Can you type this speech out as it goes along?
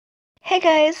Hey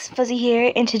guys, Fuzzy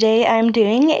here, and today I'm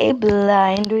doing a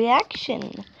blind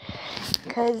reaction.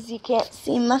 Because you can't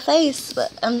see my face,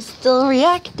 but I'm still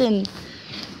reacting.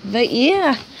 But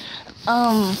yeah,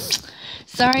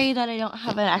 sorry that I don't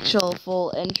have an actual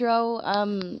full intro.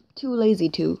 I'm too lazy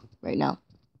to right now.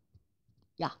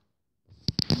 Yeah.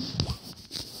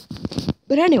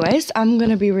 But anyways, I'm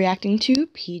gonna be reacting to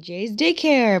PJs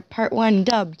Daycare, Part 1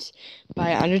 dubbed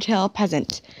by Undertale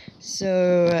Peasant.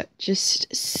 So just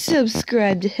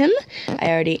subscribe to him.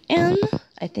 I already am.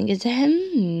 I think it's a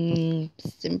him.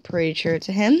 I'm pretty sure it's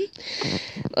a him.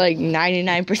 Like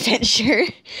 99% sure.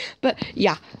 But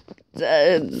yeah,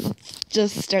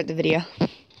 just start the video.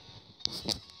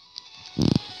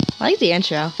 I like the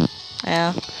intro.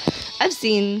 Yeah, I've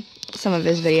seen some of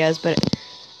his videos, but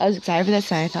I was excited for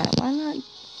this and I thought, why not,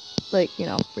 like, you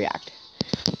know, react.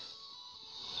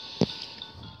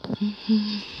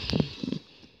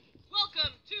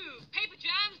 Welcome to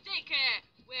PJs Daycare,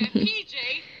 where PJ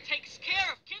takes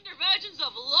care of kinder virgins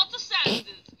of lots of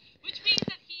sizes, which means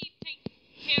that he takes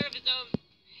care of his own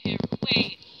hair.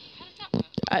 Wait, how does that work?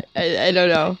 I don't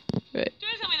know. Right.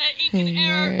 Don't tell me that ink and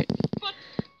error, but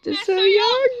They're they're so so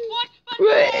young. What? But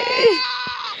Wait.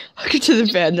 Welcome to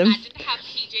the fandom. Imagine to have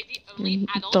PJ the only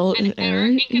Adult and and error, error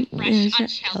ink and fresh innocent are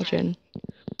children.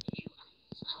 You are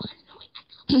so annoying. I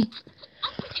can't put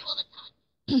up with you all the time.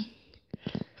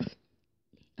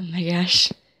 Oh my gosh.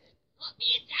 Put me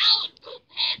down,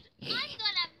 poophead! I'm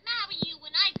gonna marry you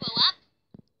when I grow up.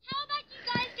 How about you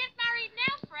guys get married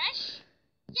now, Fresh?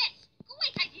 Yes,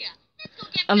 great idea. Let's go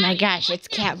get Oh married. my gosh, it's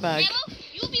What's up, Catbug. Arrow?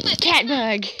 You'll be my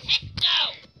Catbug. Heck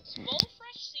no! Small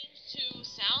Fresh seems to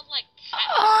sound like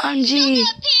Oh, gee.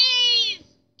 Sugar peas!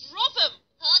 Drop him!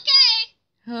 Okay!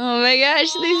 Oh my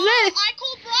gosh, they said. I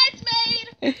call bridesmaid!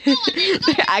 Go on then, go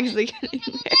They're on. actually Don't getting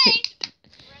have a married. maid.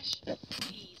 Fresh,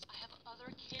 please, I have other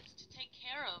kids to take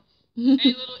care of.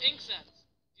 Hey, little ink sense,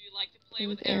 do you like to play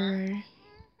with error?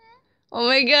 Oh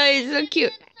my god, he's so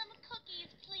cute. Some cookies,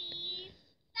 please.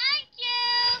 Thank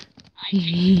you. I can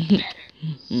do better.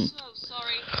 So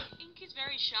sorry. Ink is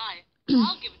very shy.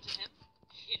 I'll give it to him.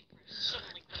 Kid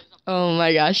suddenly grows up. Oh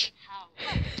my gosh. How?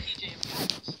 PJ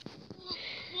reacts.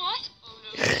 What? Oh no,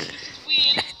 this is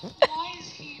weird. Why is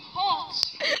he hot?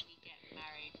 Can we get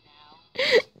married now?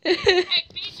 Hey,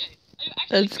 PJ, are you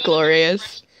actually That's glorious.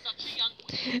 Such a young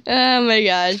one? Oh my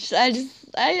gosh, I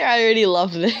already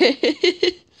love this.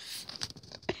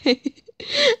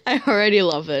 I already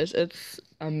love this. It's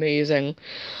amazing.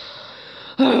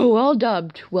 Oh, well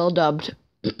dubbed. Well dubbed.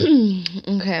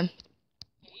 Okay.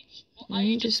 Or are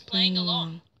you just playing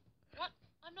along? What?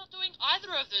 I'm not doing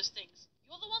either of those things.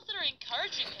 You're the ones that are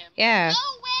encouraging him. Yeah.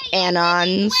 No way!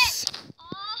 Anons.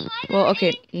 Hi Well, there, okay,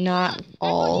 Ink. not Look,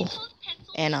 all I brought you those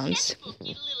pencils and Anons. sketchbook,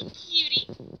 you little cutie.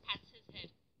 Pats his head.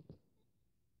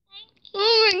 Thank you.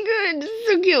 Oh my god, this is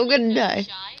so cute. I'm gonna die.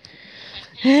 Shy.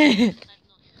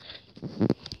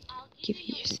 I'll Give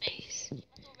you your space. You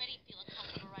must already feel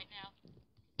uncomfortable right now.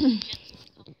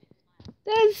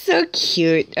 That's so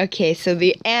cute. Okay, so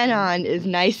the Anon is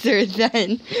nicer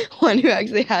than one who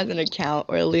actually has an account,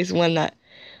 or at least one that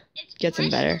gets him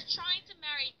better. Trying to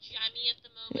marry Jamie at the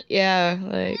moment. Yeah,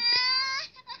 like,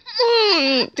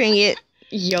 dang it,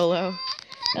 YOLO.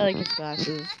 I like his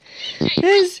glasses.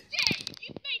 His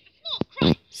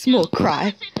small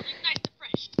cry. Say something nice to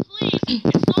Fresh, please.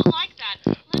 It's not like that.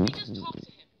 Let me just talk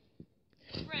to him.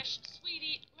 Fresh,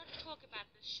 sweetie, let's talk about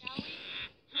this, shall we?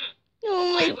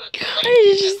 Oh my gosh,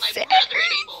 he's so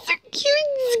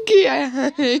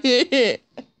cute.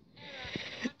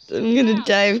 I'm gonna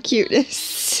die of cuteness.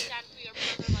 Stand for your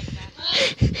brother like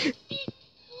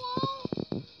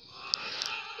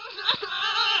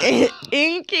that.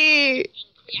 Inky,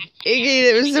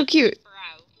 that was so cute.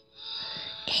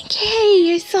 Inky,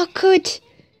 you're so good.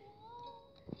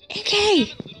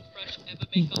 Inky.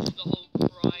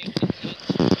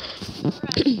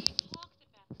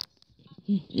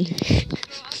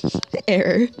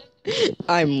 Error.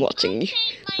 I'm watching you.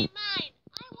 My mind.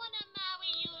 I want to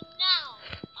marry you now.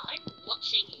 I'm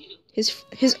watching you. His.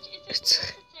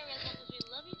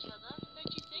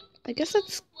 I guess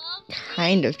that's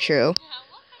kind of true. What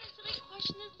kind of silly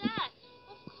question is that?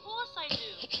 Of course I do.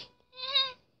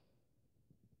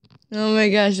 Oh my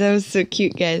gosh, that was so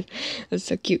cute, guys. That was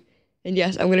so cute. And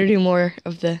yes, I'm gonna do more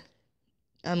of the.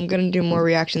 I'm gonna do more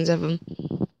reactions of them.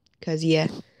 Cause yeah.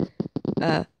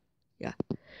 Yeah.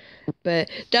 But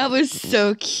that was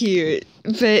so cute.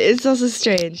 But it's also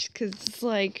strange, cause it's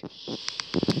like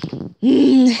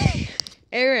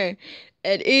Error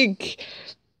and Ink,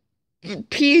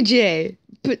 PJ,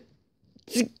 but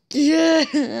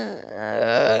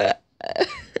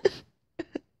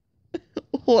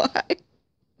why?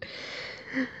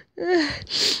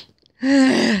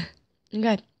 Okay.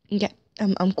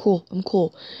 I'm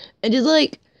cool. And it's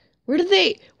like, where did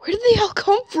they all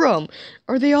come from?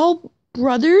 Are they all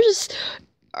brothers?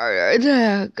 Are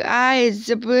the guys?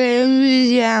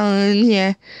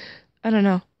 Yeah, I don't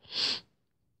know.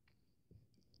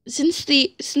 Since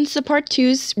the part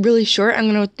 2's really short, I'm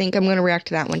gonna react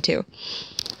to that one too.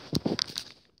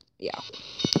 Yeah,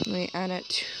 let me add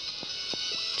it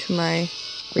to my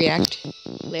react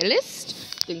playlist.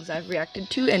 Things I've reacted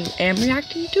to and am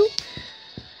reacting to.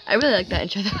 I really like that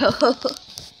intro though.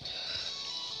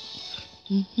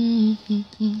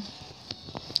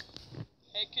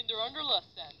 Hey, Kinder Underlust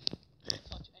then. Don't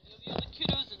touch any of the other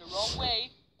kiddos in the wrong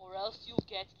way, or else you'll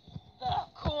get the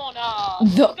corner.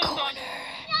 The corner.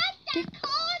 Not the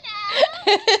corner!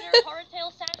 Kinder Horror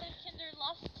Tale Sans and Kinder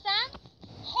Lust Sans?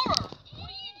 Horror! What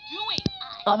are you doing?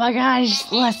 Oh my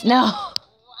gosh, Les, no. Awesome.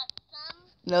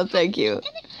 No, thank you. In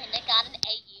the kindergarten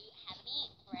AU, have any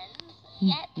friends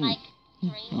yet? Like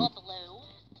green or blue?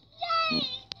 Yay!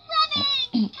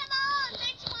 Running! Come on!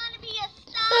 Don't you want to be a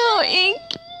star? Oh, ink.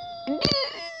 Oh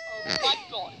my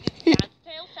god, is Sans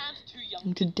Tale Sans too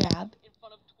young To dab. in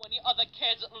front of 20 other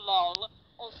kids? Lol.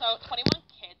 Also, 21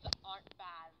 kids aren't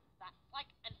bad. That's like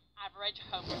an average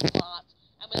homeroom class.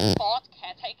 And with 4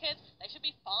 caretakers, they should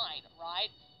be fine, right?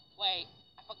 Wait,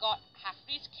 I forgot half of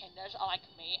these kinders are like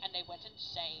me and they went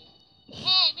insane.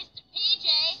 Hey, Mr. PJ!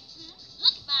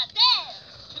 Look at my dad!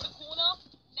 To the corner,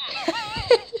 now.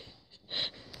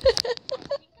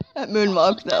 That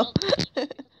moonwalk though. I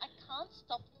can't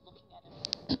stop looking at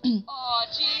him. Oh,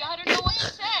 gee, I don't know what to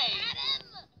say.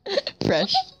 Adam!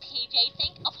 Fresh. What does PJ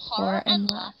think of horror and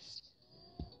lust?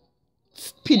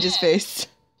 Peach's face.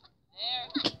 There.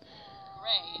 Great.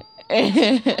 My I love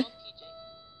PJ. It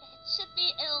should be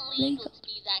illegal to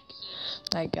be that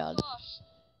cute. god. Gosh,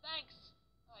 thanks,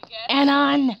 I guess.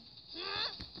 Anon.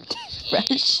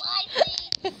 Fresh.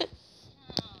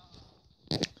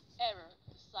 Error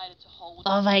decided to hold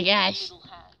Oh my a gosh. little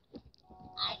hand.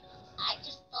 I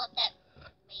just thought that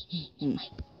maybe if my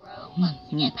bro wants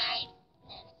to get married,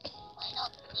 then why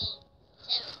not me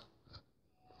too?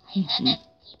 I heard that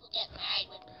people get married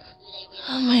with who they really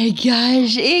Oh my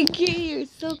gosh, Inky, you're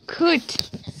so cute.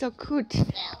 So cute.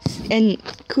 And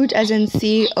cute as in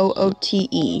COOTE. Oh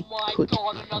my Cute.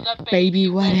 god, another Baby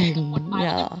wedding. wedding, When I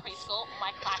yeah. was in preschool,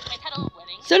 my classmates had a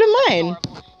wedding. So did mine.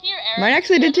 Adorable. Here, Eric, Mine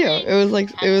actually did too. ring. It was like,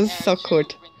 it was so And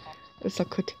cute. ring pops. It was so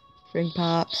cute. Ring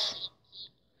pops.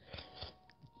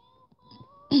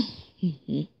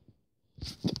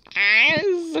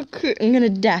 So cute. I'm gonna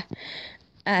die.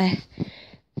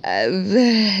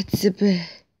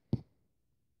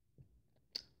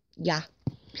 Yeah.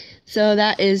 So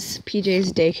that is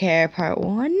PJ's Daycare Part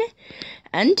 1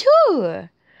 and 2.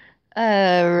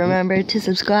 Remember to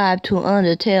subscribe to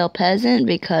Undertale Peasant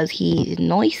because he's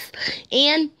nice.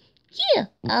 And yeah,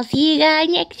 I'll see you guys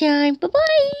next time.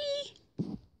 Bye-bye.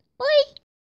 Bye.